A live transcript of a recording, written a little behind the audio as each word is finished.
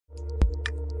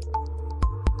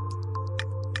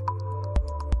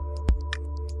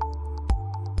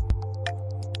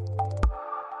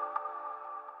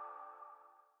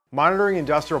Monitoring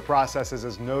industrial processes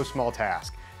is no small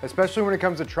task, especially when it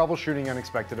comes to troubleshooting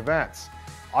unexpected events.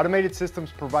 Automated systems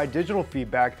provide digital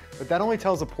feedback, but that only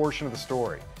tells a portion of the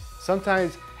story.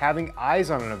 Sometimes having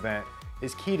eyes on an event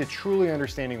is key to truly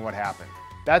understanding what happened.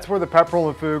 That's where the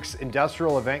Pepperl+Fuchs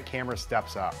industrial event camera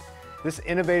steps up. This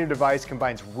innovative device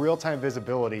combines real-time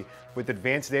visibility with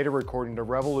advanced data recording to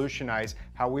revolutionize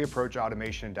how we approach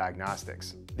automation and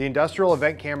diagnostics. The industrial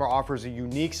event camera offers a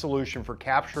unique solution for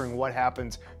capturing what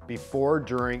happens before,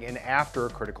 during, and after a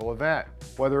critical event.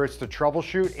 Whether it's to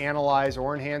troubleshoot, analyze,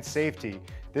 or enhance safety,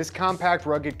 this compact,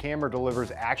 rugged camera delivers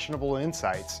actionable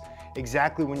insights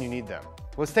exactly when you need them.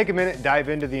 Let's take a minute and dive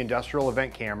into the industrial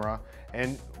event camera,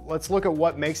 and let's look at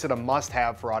what makes it a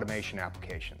must-have for automation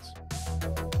applications.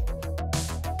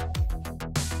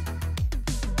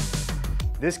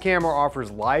 This camera offers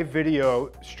live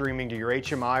video streaming to your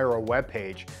HMI or a web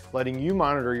page, letting you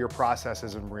monitor your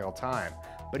processes in real time.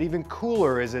 But even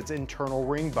cooler is its internal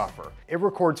ring buffer. It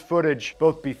records footage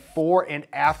both before and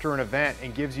after an event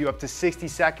and gives you up to 60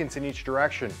 seconds in each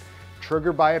direction,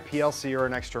 triggered by a PLC or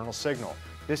an external signal.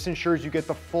 This ensures you get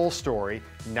the full story,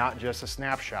 not just a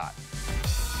snapshot.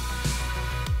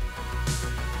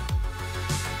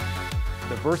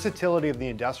 The versatility of the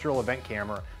industrial event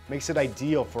camera makes it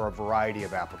ideal for a variety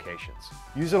of applications.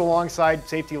 Use it alongside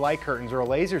safety light curtains or a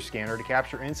laser scanner to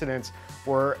capture incidents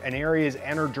where an area is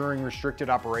entered during restricted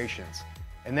operations.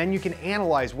 And then you can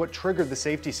analyze what triggered the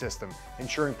safety system,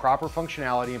 ensuring proper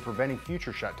functionality and preventing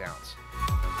future shutdowns.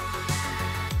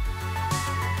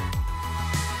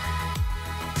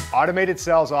 Automated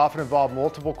cells often involve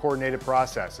multiple coordinated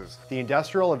processes. The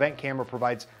industrial event camera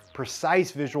provides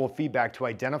precise visual feedback to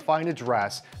identify and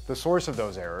address the source of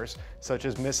those errors, such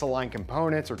as misaligned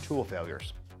components or tool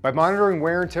failures. By monitoring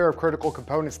wear and tear of critical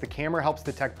components, the camera helps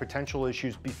detect potential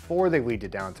issues before they lead to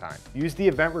downtime. Use the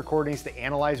event recordings to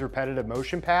analyze repetitive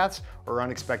motion paths or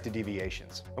unexpected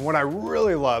deviations. And what I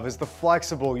really love is the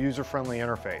flexible, user-friendly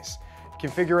interface.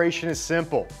 Configuration is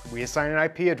simple. We assign an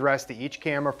IP address to each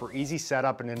camera for easy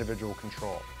setup and individual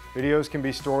control. Videos can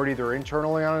be stored either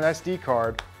internally on an SD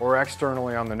card or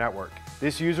externally on the network.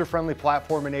 This user-friendly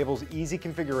platform enables easy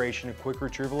configuration and quick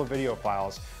retrieval of video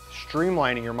files,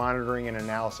 streamlining your monitoring and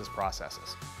analysis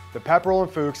processes. The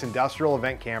Pepperl+Fuchs industrial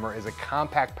event camera is a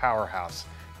compact powerhouse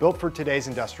built for today's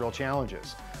industrial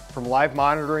challenges. From live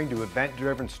monitoring to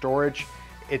event-driven storage,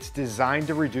 it's designed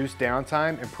to reduce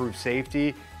downtime, improve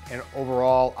safety, and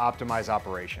overall optimize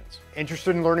operations.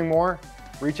 Interested in learning more?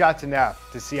 Reach out to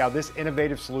NEFF to see how this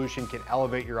innovative solution can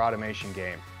elevate your automation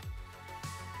game.